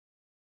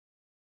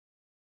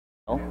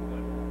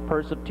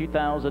purse of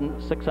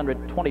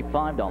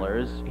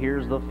 $2,625.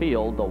 Here's the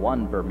field, the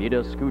 1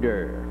 Bermuda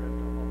Scooter.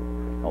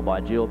 Owned by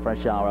Jill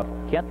Freshour of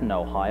Kenton,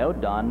 Ohio.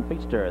 Don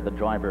Feaster, the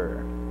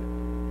driver.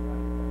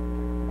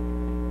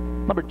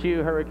 Number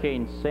 2,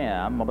 Hurricane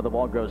Sam, one of the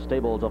Walgrove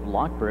stables of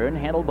Lockburn,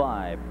 handled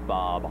by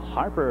Bob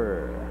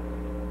Harper.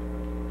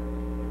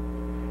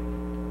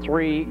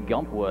 3,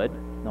 Gumpwood,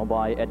 owned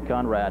by Ed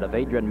Conrad of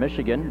Adrian,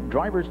 Michigan.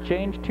 Drivers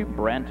change to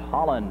Brent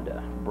Holland.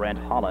 Brent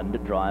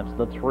Holland drives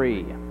the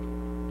 3.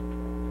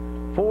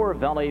 4,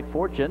 Valley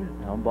Fortune,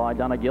 owned by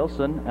Donna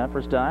Gilson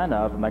Efferstein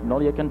of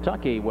Magnolia,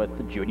 Kentucky, with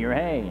Junior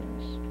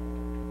Haynes.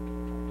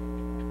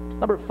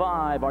 Number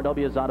 5,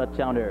 RW's Out of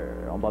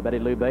Towner, owned by Betty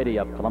Lou Beatty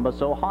of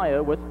Columbus,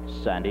 Ohio, with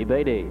Sandy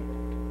Beatty.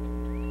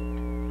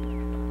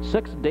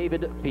 6,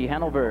 David P.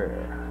 Hanover,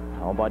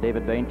 owned by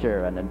David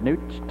Bainter and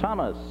Newt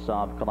Thomas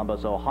of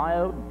Columbus,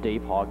 Ohio.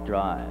 Dave Hawk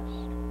drives.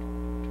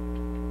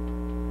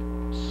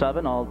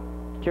 7,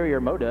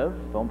 Ulterior Motive,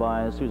 owned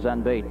by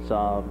Suzanne Bates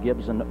of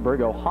Gibsonburg,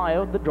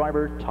 Ohio. The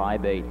driver, Ty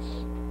Bates.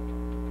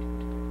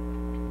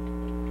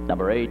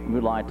 Number 8,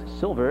 Moonlight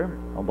Silver,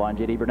 owned by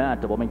J.D.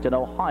 Burnett of Wilmington,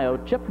 Ohio.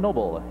 Chip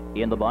Noble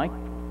in the bike.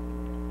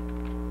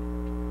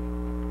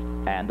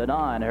 And the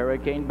 9,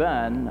 Hurricane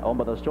Ben, owned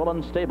by the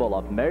Stolen Stable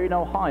of Marion,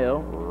 Ohio.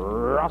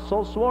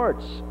 Russell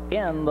Swartz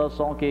in the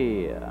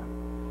sulky.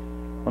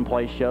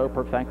 One-place show,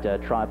 perfecta,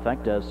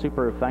 trifecta,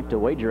 superfecta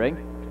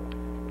wagering.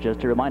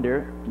 Just a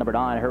reminder, number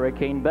 9,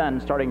 Hurricane Ben,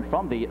 starting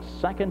from the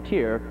 2nd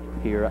tier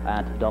here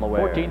at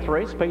Delaware. 14th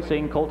race,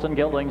 facing Colton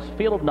Gelding's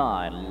field of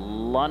 9,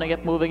 lining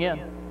up, moving in.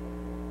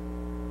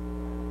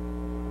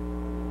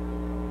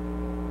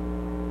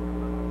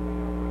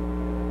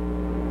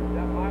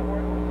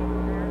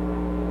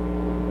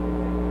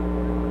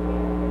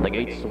 The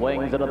gate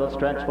swings into the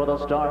stretch for the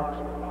start.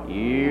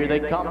 Here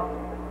they come.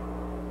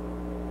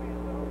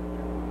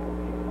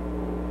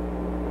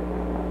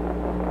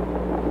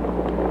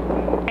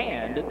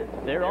 And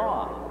they're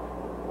off.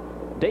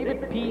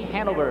 David P.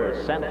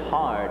 Hanover sent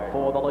hard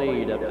for the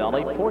lead.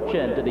 Valley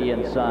Fortune to the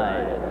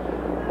inside.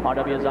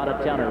 RW's Out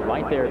of Towner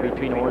right there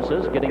between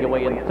horses, getting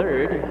away in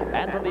 3rd.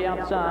 And from the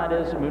outside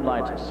is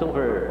Moonlight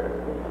Silver.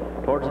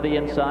 Towards the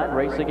inside,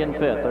 racing in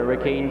 5th,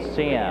 Hurricane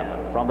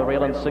Sam. From the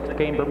rail in 6th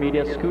came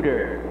Bermuda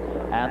Scooter.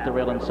 At the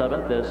rail in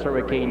 7th is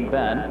Hurricane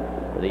Ben.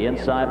 To the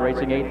inside,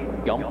 racing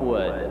 8th,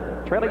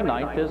 Gumpwood. Trailing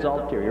 9th is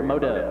Ulterior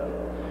Motive.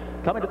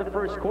 Coming to the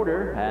first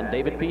quarter, and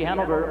David P.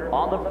 Hanover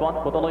on the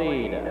front with the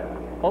lead.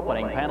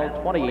 Opening panel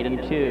 28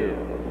 and 2.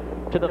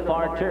 To the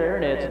far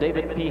turn, it's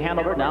David P.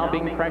 Hanover now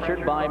being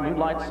pressured by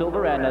Moonlight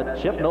Silver, and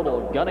Chip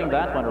Noble gunning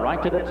that one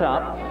right to the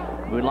top.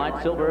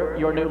 Moonlight Silver,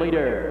 your new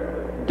leader.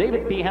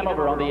 David P.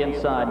 Hanover on the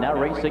inside, now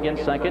racing in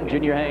 2nd.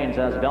 Junior Haynes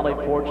has Valley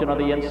Fortune on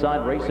the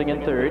inside, racing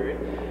in 3rd.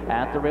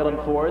 At the rail in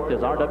 4th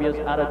is RW's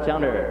Out of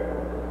Towner.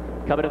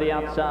 Coming to the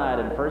outside,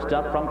 and first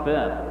up from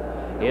 5th,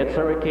 it's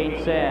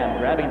Hurricane Sam.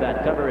 Grabbing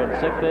that cover in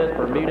 6th is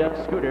Bermuda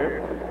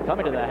Scooter.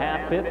 Coming to the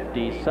half,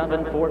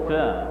 57 for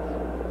 5th.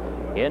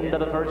 Into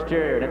the first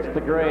turn, it's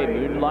the gray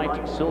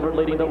Moonlight Silver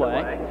leading the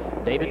way.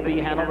 David B.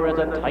 Hanover is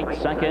a tight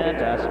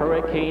 2nd as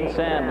Hurricane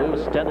Sam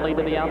moves steadily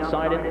to the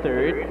outside in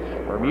 3rd.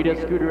 Bermuda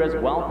Scooter is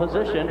well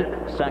positioned,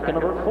 2nd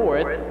over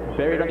 4th.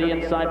 Buried on the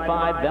inside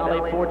 5,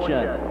 Valley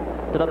Fortune.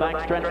 To the back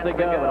stretch they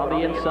go, and on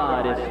the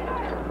inside is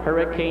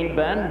Hurricane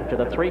Ben. To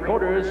the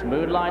 3/4,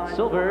 Moonlight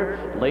Silver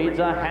leads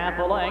a half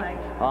a length.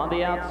 On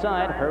the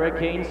outside,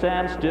 Hurricane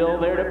Sam still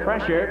there to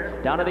pressure.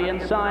 Down to the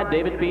inside,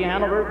 David P.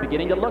 Hanover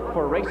beginning to look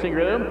for racing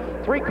room.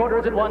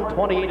 3/4 at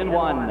 1:28 and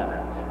 1.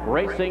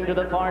 Racing to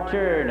the far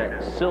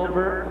turn,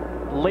 Silver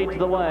leads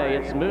the way.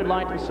 It's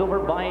Moonlight Silver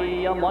by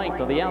a length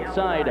on the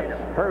outside.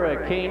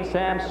 Hurricane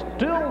Sam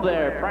still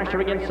there,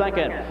 pressuring in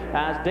 2nd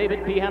as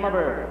David P.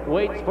 Hanover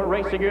waits for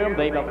racing room.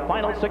 They've a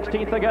final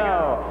 16th to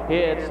go.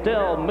 It's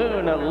still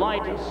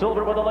Moonlight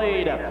Silver with the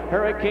lead.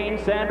 Hurricane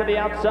Sam to the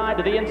outside,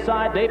 to the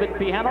inside, David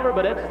P. Hanover,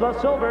 but it's the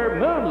Silver,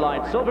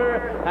 Moonlight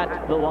Silver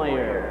at the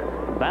wire.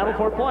 Battle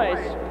for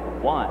place,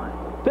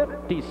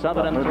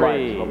 1:57 and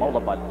 3.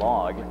 Molded by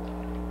Log.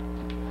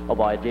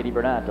 By J.D.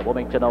 Burnett of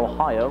Wilmington,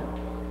 Ohio.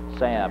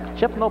 Sam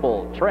Chip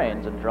Noble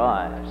trains and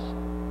drives.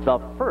 The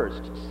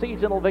first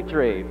seasonal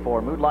victory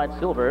for Moonlight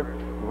Silver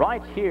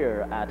right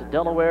here at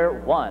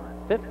Delaware,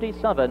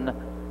 1:57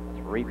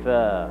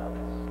 3/5.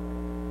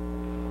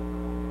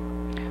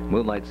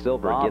 Moonlight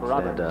Silver gets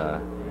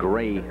that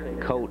gray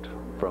coat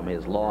from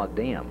his log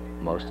dam.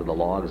 Most of the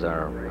logs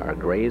are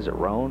grays or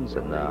roans,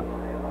 and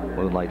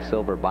Moonlight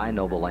Silver by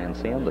Noble Land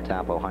Sam, the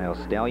top Ohio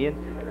stallion,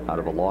 out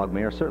of a log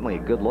mare. Certainly a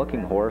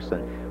good-looking horse,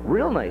 and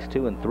real nice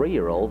 2- and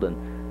 3-year-old, and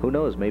who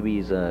knows, maybe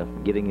he's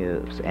getting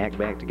his act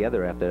back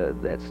together after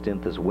that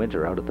stint this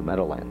winter out at the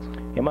Meadowlands.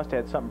 He must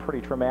have had something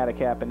pretty traumatic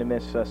happen to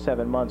miss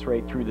 7 months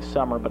right through the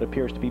summer, but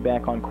appears to be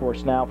back on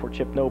course now for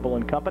Chip Noble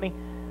and company.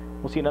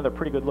 We'll see another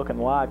pretty good-looking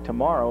log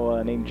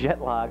tomorrow named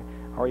Jet Log.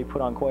 Already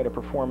put on quite a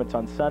performance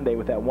on Sunday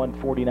with that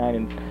 1:49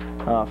 and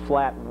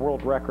flat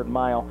world record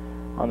mile.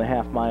 on the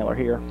half-miler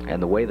here.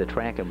 And the way the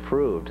track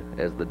improved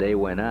as the day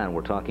went on,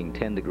 we're talking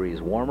 10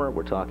 degrees warmer,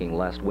 we're talking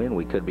less wind,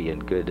 we could be in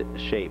good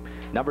shape.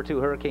 Number 2,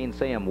 Hurricane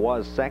Sam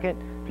was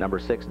second. Number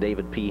 6,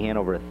 David P.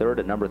 Hanover third.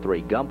 And number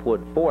 3,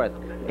 Gumpwood fourth.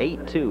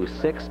 8, 2,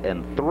 6,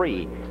 and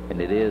 3.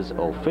 And it is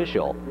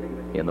official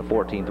in the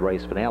 14th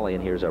race finale,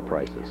 and here's our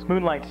prices.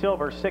 Moonlight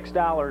Silver, $6,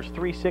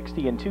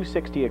 $3.60 and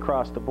 $2.60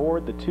 across the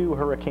board. The 2,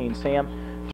 Hurricane Sam,